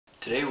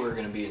Today we're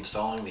going to be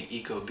installing the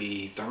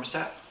ecobee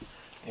thermostat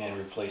and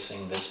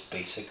replacing this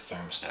basic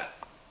thermostat.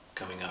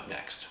 Coming up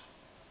next.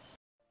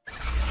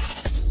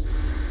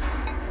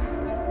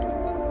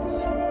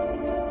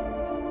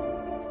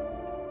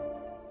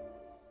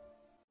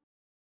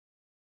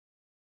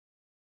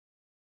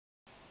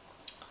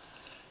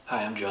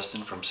 Hi, I'm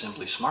Justin from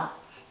Simply Smart,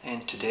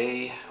 and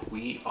today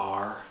we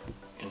are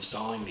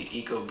installing the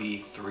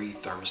ecobee 3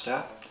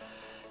 thermostat.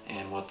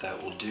 And what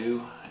that will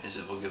do is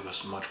it will give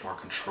us much more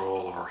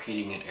control of our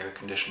heating and air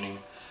conditioning,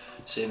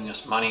 saving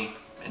us money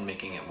and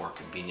making it more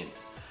convenient.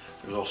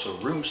 There's also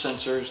room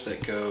sensors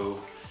that go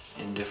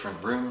in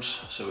different rooms,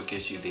 so it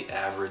gives you the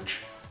average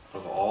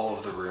of all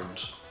of the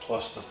rooms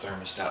plus the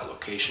thermostat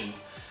location,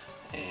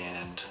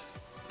 and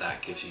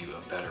that gives you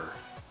a better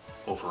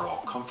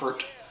overall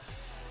comfort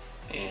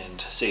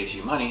and saves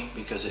you money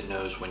because it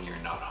knows when you're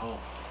not home.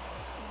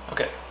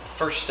 Okay, the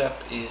first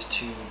step is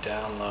to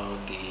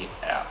download the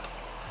app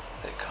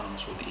that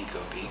comes with the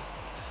ecobee.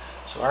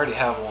 So I already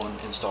have one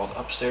installed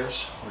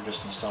upstairs. We're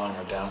just installing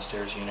our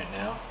downstairs unit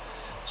now.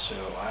 So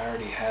I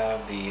already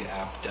have the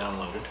app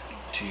downloaded.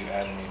 To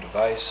add a new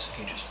device,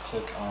 you just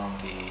click on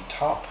the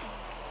top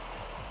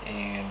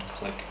and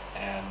click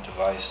Add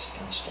Device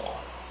Install.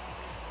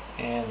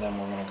 And then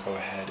we're going to go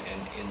ahead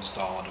and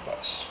install a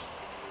device.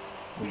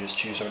 We just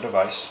choose our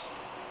device.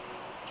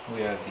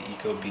 We have the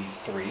ecobee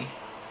 3,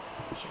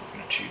 so we're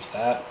going to choose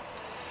that.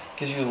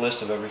 Gives you a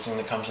list of everything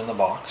that comes in the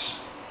box.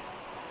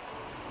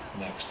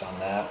 Next on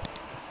that,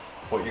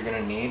 what you're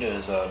going to need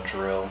is a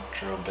drill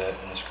bit,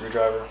 and a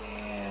screwdriver,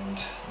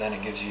 and then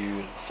it gives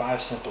you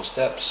 5 simple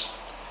steps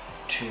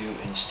to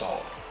install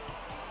it.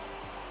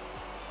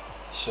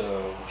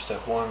 So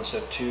step 1,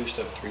 step 2,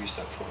 step 3,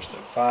 step 4,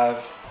 step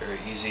 5, very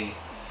easy.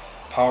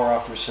 Power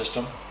off your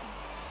system.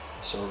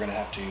 So we're going to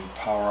have to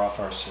power off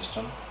our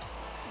system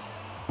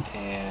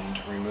and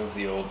remove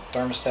the old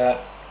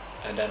thermostat,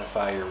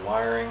 identify your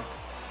wiring,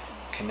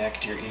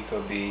 connect your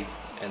ecobee,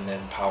 and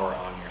then power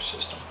on your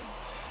system.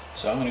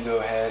 So I'm going to go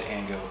ahead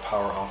and go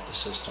power off the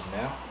system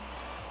now,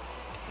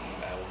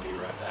 and I will be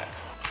right back.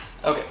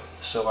 Okay,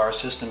 so our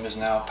system is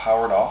now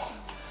powered off.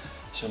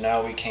 So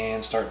now we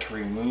can start to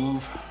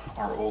remove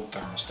our old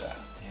thermostat,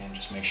 and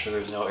just make sure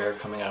there's no air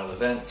coming out of the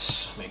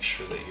vents. Make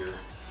sure that your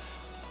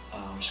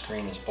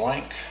screen is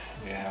blank.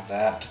 We have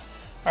that.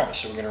 Alright,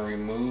 so we're going to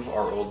remove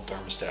our old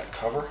thermostat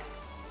cover,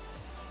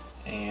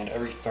 and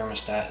every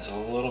thermostat is a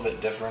little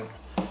bit different,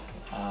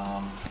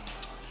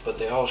 but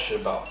they all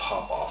should about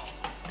pop off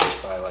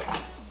just by like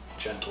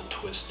gentle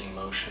twisting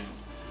motion.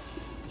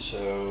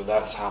 So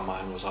that's how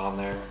mine was on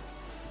there.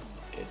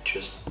 It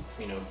just,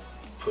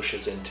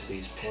 pushes into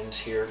these pins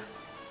here,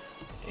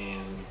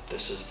 and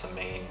this is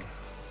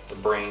the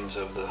brains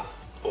of the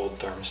old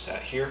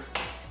thermostat here.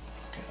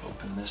 I can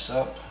open this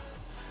up,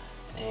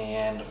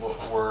 and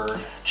what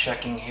we're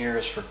checking here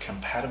is for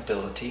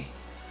compatibility.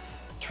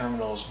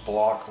 Terminals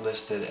block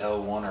listed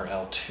L1 or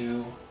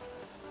L2,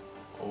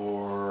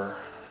 or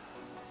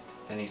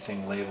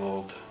anything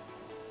labeled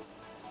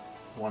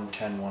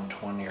 110,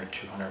 120, or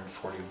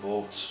 240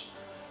 volts,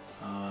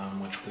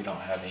 which we don't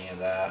have any of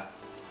that.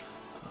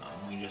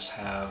 We just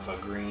have a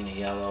green, a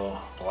yellow,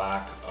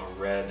 black, a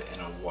red,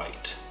 and a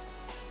white.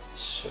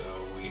 So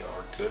we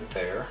are good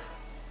there.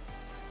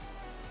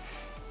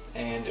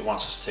 And it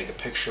wants us to take a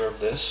picture of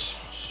this,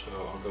 so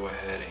I'll go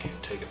ahead and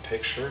take a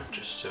picture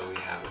just so we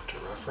have it to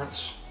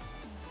reference.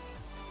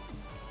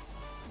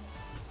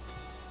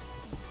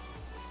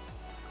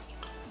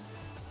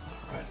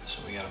 Alright,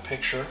 so we got a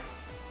picture,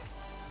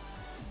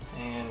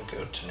 and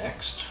go to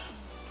next.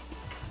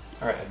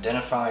 Alright,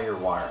 identify your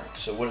wiring.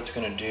 So what it's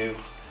going to do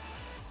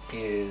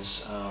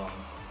is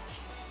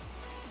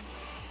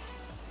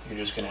you're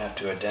just going to have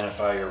to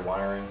identify your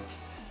wiring.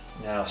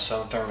 Now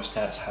some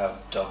thermostats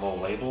have double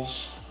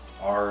labels.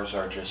 Ours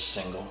are just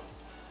single.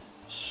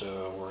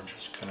 So we're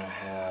just going to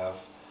have,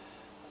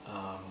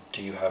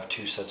 do you have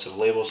 2 sets of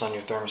labels on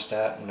your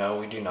thermostat? No,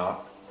 we do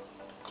not.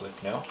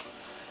 Click no.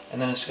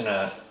 And then it's going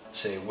to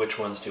say which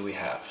ones do we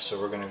have. So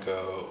we're going to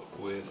go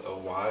with a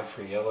Y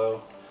for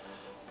yellow,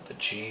 the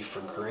G for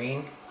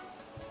green,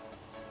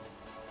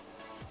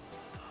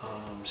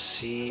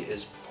 C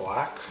is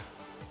black,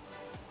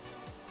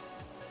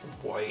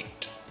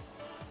 white,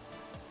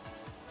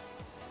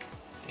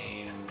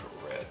 and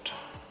red.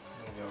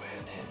 I'm going to go ahead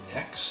and hit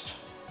next.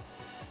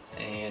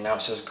 And now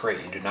it says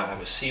great, you do not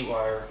have a C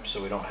wire, so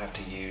we don't have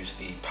to use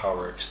the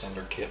power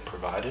extender kit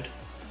provided.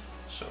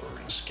 So we're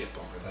going to skip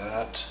over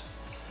that.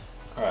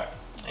 Alright,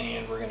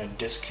 and we're going to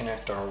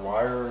disconnect our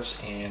wires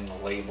and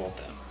label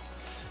them.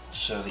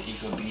 So the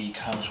ecobee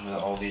comes with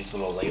all these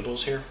little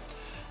labels here.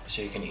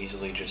 So you can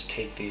easily just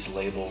take these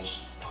labels,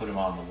 put them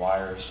on the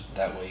wires.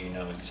 That way you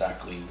know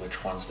exactly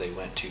which ones they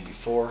went to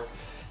before.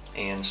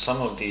 And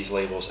some of these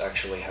labels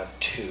actually have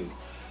 2.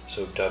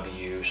 So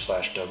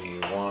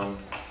W/W1,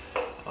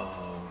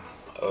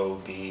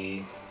 OB,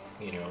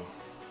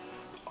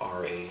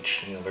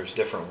 RH, there's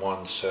different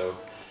ones. So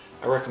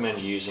I recommend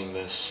using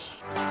this.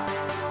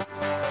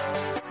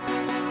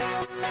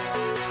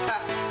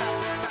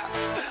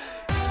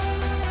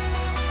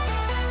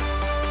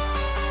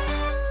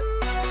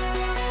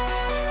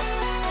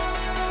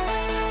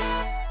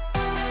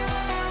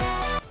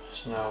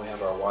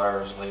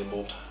 wires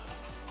labeled.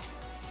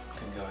 I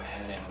can go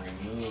ahead and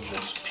remove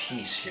this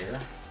piece here.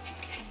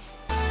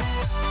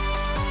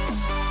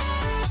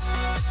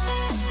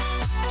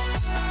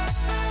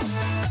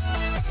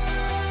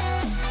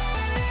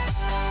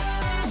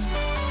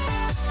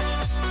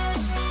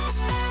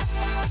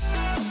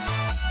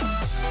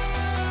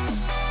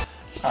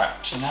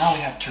 Alright, so now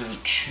we have to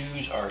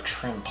choose our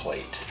trim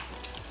plate.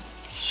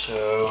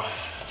 So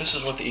this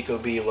is what the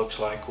ecobee looks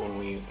like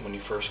when you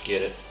first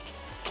get it.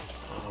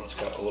 It's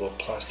got a little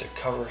plastic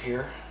cover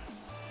here.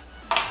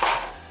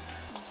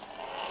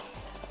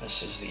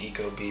 This is the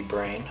ecobee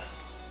brain.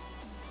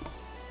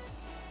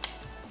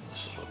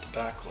 This is what the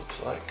back looks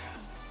like.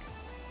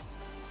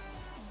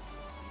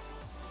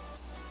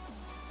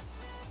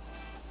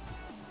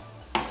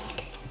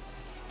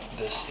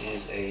 This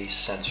is a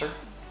sensor.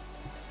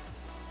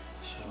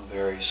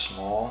 Very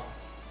small.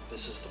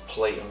 This is the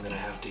plate I'm going to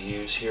have to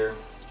use here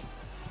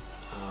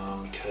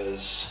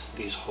because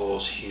these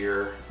holes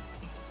here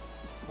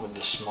with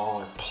the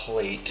smaller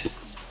plate,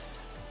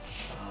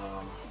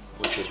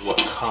 which is what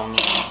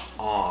comes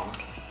on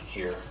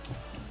here,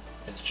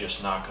 it's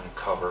just not going to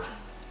cover.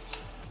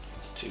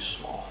 It's too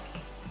small.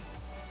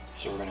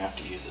 So we're going to have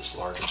to use this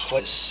larger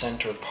plate. The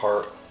center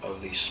part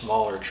of the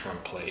smaller trim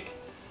plate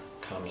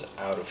comes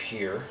out of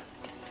here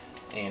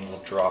and will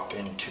drop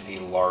into the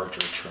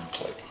larger trim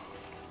plate.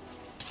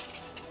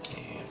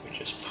 And we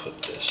just put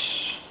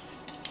this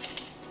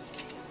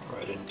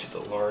right into the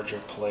larger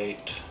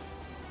plate,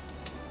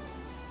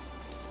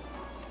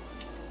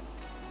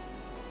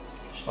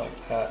 just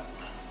like that.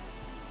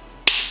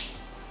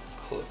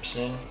 Clips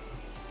in,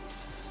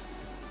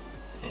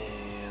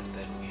 and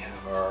then we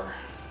have our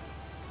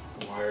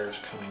wires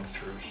coming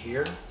through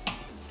here.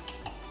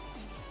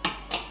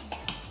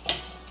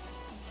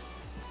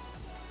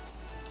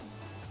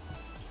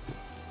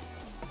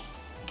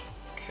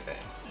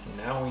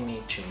 Now we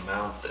need to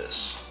mount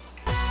this.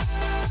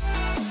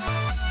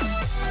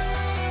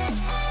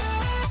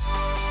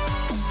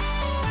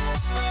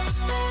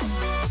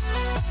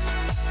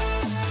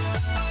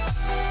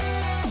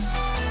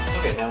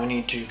 Okay, now we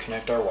need to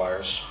connect our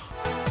wires.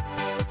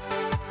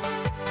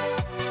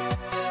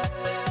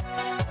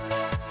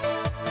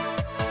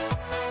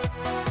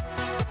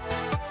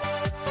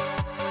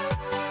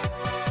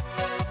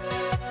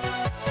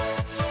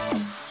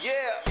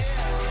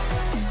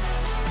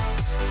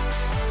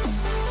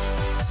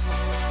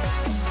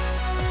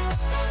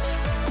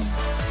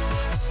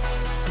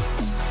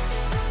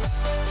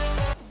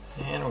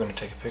 And we're going to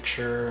take a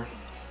picture.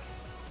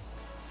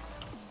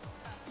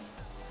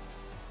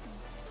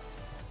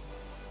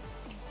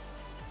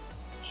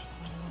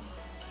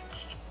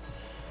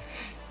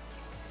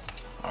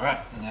 Alright,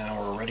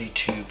 now we're ready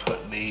to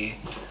put the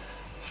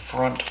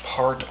front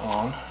part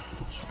on. So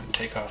I'm going to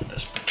take off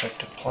this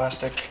protective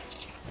plastic.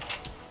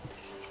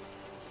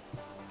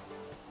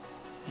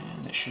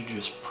 And it should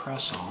just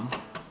press on.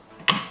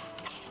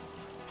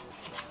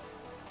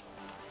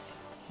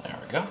 There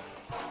we go.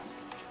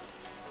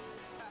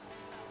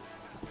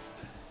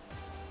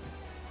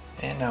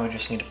 And now we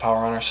just need to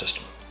power on our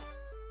system.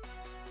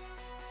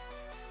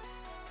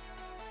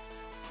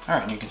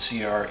 Alright, and you can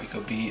see our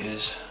ecobee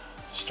is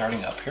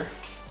starting up here.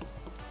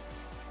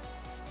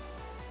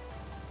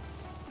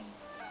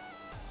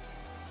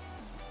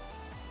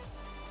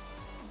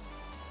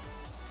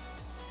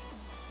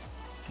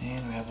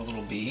 And we have a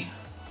little bee.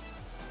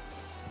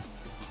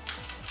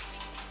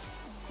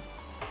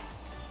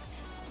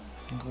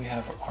 I think we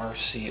have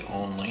RC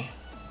only.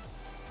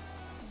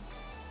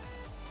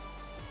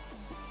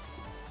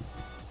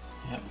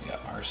 Yep, we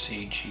got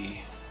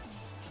RCG.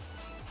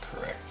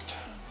 Correct.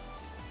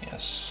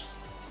 Yes.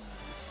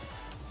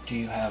 Do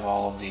you have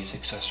all of these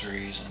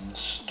accessories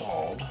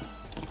installed?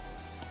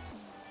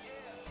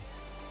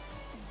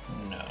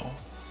 No.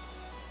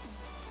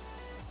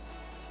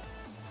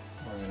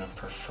 We're going to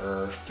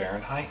prefer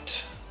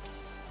Fahrenheit.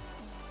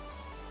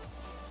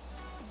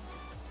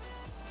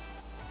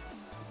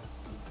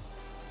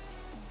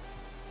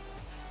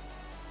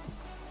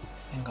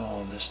 I think all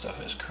of this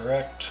stuff is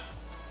correct.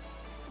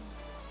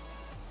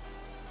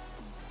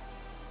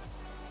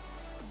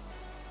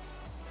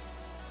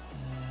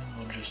 And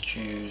we'll just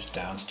choose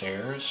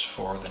downstairs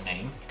for the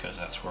name because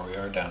that's where we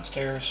are,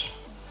 downstairs.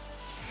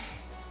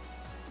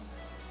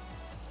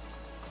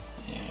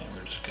 And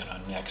we're just gonna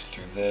next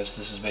through this.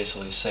 This is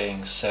basically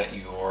saying set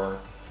your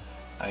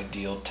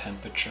ideal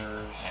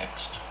temperature.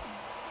 Next.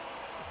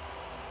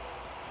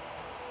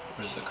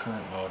 What is the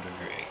current mode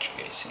of your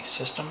HVAC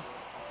system?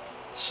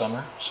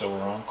 Summer, so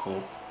we're on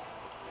cool.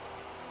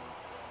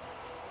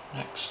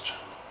 Next.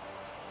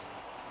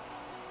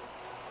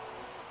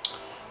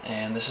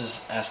 And this is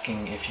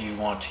asking if you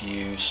want to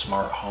use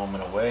smart home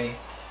and away,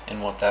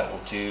 and what that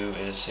will do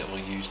is it will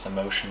use the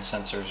motion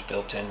sensors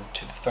built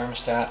into the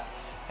thermostat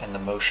and the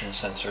motion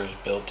sensors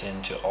built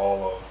into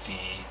all of the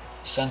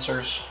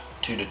sensors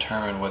to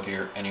determine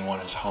whether anyone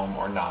is home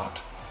or not.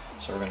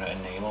 So we're going to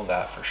enable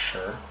that for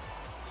sure.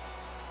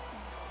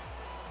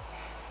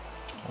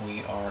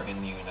 We are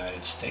in the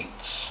United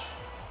States.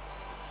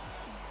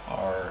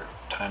 Our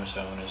time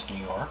zone is New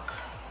York.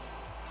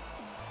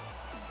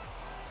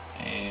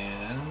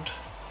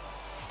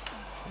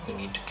 We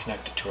need to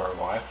connect it to our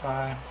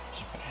Wi-Fi,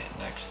 so we're going to hit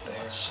next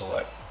there. Let's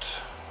select,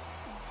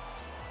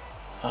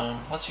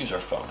 let's use our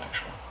phone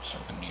actually. So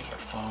we're going to use our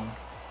phone.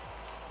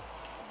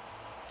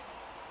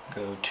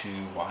 Go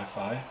to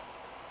Wi-Fi,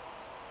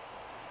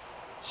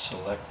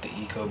 select the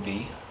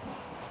ecobee,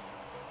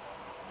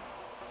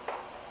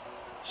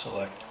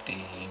 select the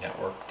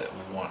network that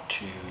we want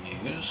to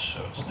use,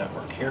 so it's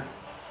network here.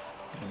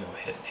 I'm going to go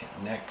ahead and hit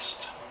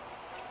next.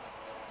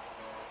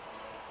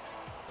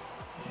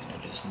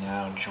 And it is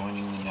now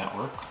joining the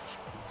network.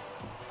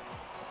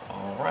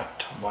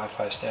 Alright,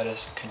 Wi-Fi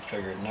status,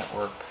 configured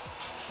network,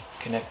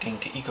 connecting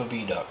to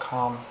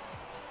ecobee.com.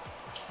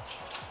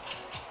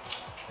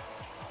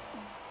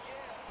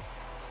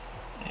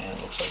 And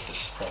it looks like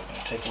this is probably going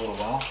to take a little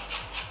while.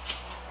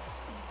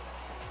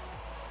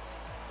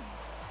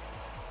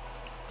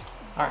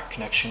 Alright,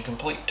 connection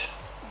complete.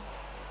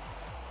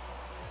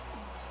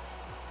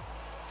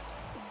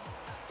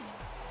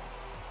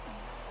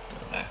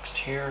 Go next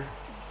here.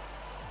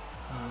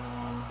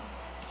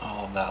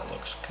 All of that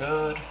looks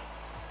good.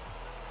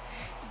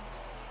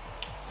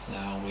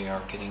 Now we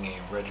are getting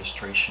a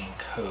registration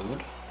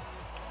code.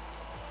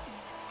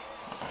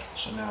 Alright,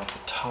 so now at the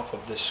top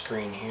of this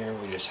screen here,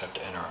 we just have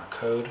to enter our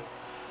code.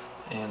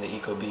 And the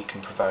ecobee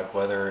can provide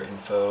weather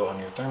info on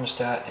your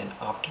thermostat and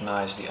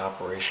optimize the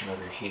operation of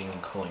your heating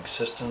and cooling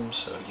system.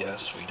 So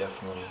yes, we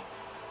definitely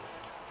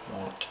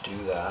want to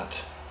do that.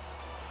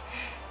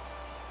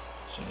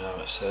 So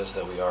now it says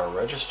that we are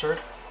registered.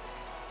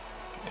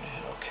 I'm going to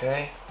hit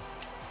OK.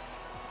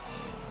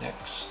 And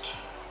next,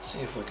 let's see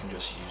if we can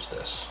just use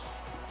this.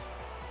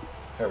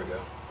 There we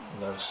go.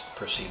 Let us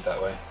proceed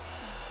that way.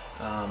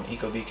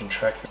 ecobee can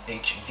track your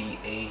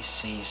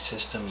HVAC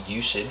system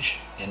usage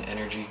and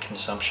energy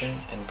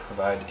consumption and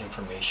provide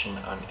information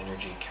on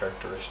energy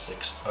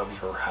characteristics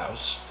of your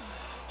house.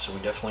 So we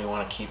definitely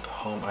want to keep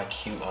Home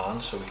IQ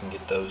on so we can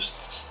get those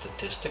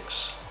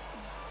statistics.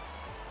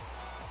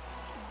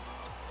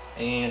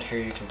 And here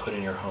you can put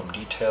in your home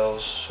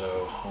details.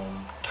 So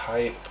home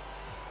type,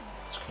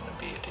 it's going to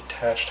be a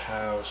detached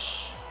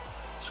house,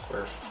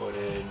 square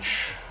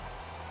footage,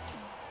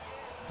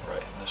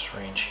 right in this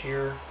range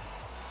here.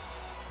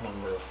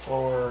 Number of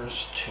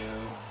floors, 2.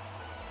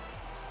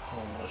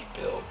 Home was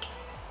built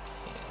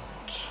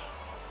in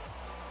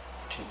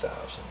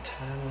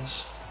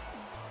 2010s.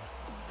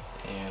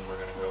 And we're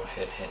going to go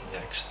ahead and hit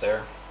next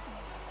there.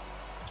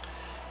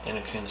 And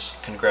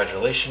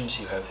congratulations,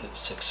 you have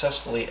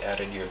successfully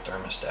added your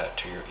thermostat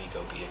to your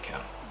ecobee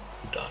account.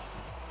 Done.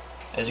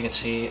 As you can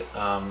see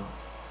on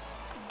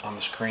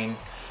the screen,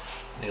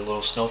 the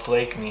little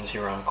snowflake means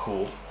you're on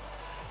cool.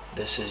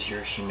 This is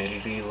your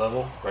humidity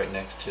level right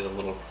next to the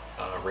little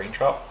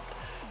raindrop.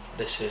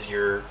 This is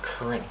your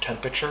current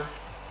temperature,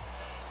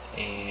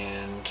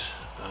 and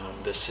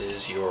this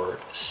is your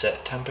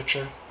set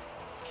temperature.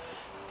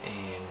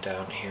 And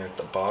down here at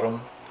the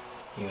bottom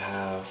you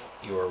have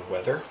your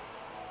weather.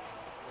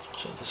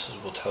 So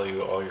will tell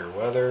you all your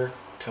weather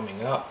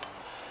coming up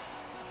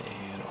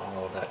and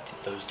all of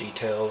those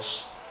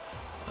details.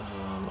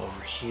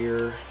 Over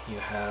here you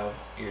have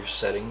your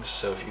settings,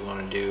 so if you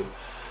want to do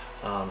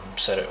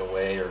set it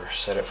away or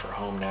set it for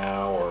home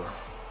now, or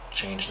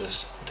change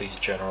these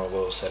general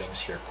little settings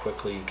here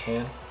quickly, you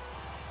can.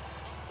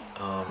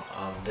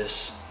 On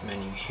this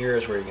menu here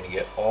is where you're going to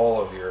get all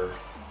of your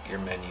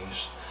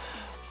menus.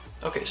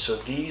 Okay, so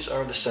these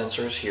are the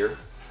sensors here.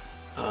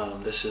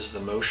 This is the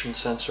motion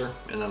sensor,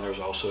 and then there's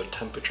also a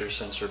temperature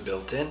sensor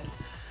built in.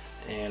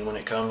 And when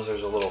it comes,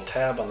 there's a little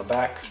tab on the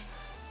back.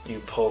 You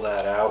pull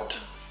that out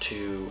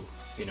to,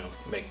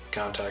 make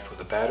contact with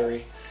the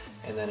battery,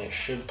 and then it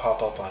should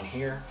pop up on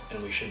here,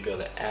 and we should be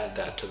able to add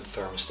that to the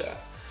thermostat.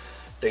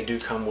 They do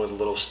come with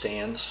little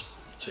stands,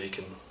 so you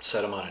can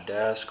set them on a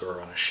desk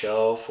or on a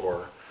shelf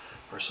or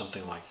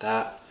something like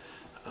that.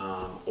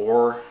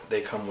 Or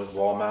they come with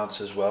wall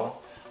mounts as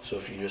well. So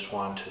if you just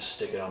want to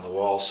stick it on the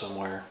wall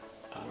somewhere,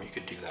 you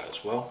could do that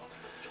as well.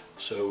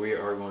 So we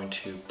are going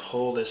to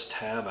pull this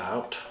tab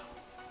out.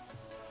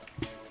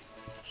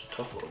 It's a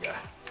tough little guy.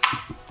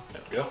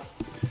 There we go.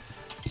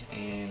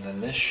 And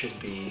then this should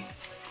be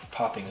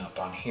popping up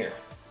on here.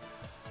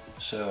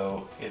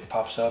 So it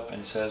pops up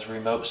and says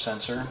remote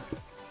sensor.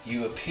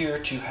 You appear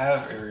to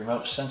have a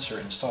remote sensor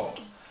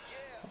installed.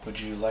 Would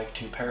you like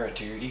to pair it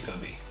to your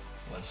ecobee?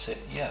 Let's hit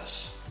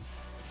yes.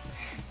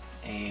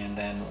 And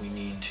then we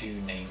need to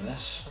name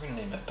this. We're going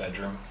to name it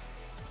bedroom.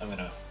 I'm going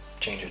to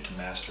change it to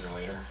master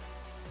later.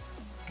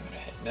 I'm going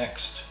to hit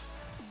next.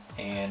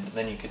 And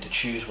then you get to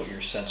choose what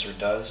your sensor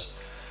does,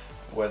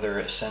 whether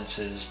it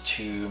senses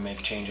to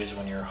make changes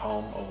when you're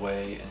home,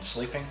 away, and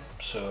sleeping.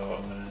 So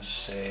I'm going to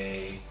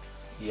say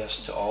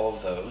yes to all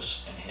of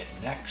those and hit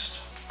next.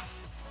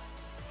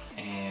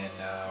 And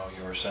now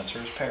your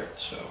sensor is paired.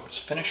 So it's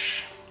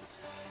finish.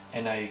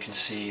 And now you can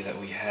see that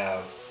we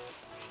have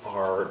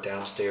our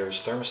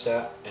downstairs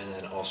thermostat and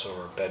then also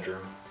our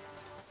bedroom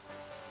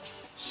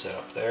set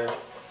up there.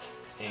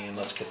 And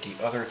let's get the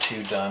other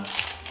two done.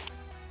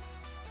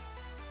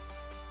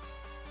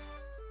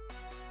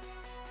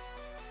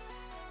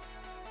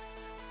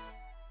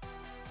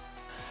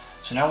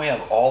 So now we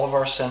have all of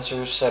our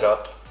sensors set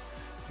up.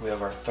 We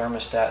have our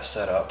thermostat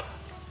set up.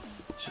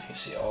 So you can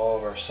see all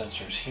of our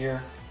sensors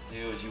here. What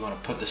you do is you want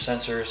to put the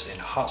sensors in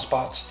hot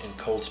spots and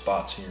cold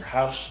spots in your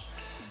house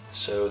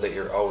so that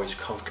you're always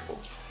comfortable.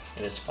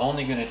 And it's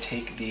only going to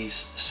take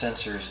these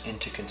sensors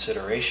into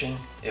consideration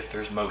if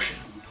there's motion.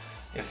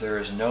 If there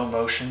is no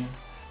motion,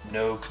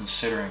 no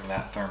considering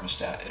that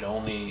thermostat. It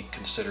only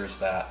considers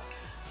that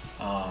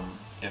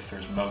if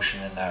there's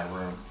motion in that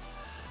room.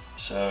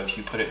 So if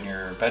you put it in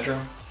your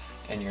bedroom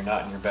and you're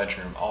not in your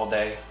bedroom all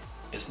day,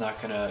 it's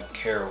not going to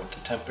care what the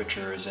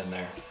temperature is in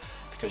there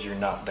because you're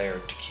not there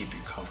to keep you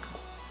comfortable.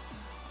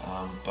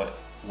 But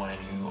when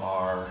you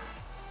are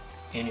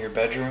in your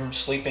bedroom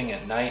sleeping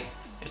at night,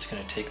 it's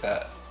going to take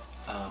that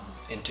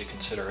into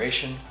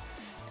consideration,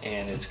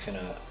 and it's going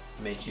to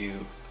make you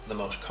the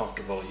most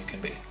comfortable you can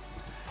be.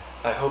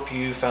 I hope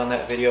you found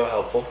that video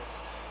helpful.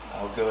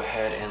 I'll go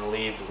ahead and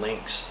leave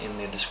links in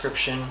the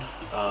description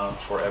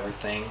for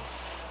everything,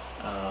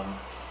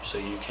 so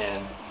you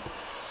can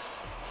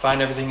find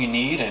everything you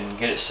need and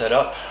get it set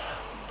up.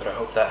 But I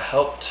hope that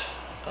helped.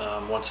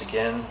 Once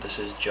again, this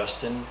is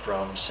Justin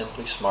from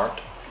Simply Smart,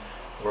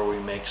 where we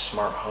make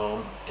smart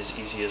home as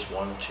easy as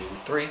 1, 2,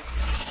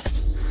 3.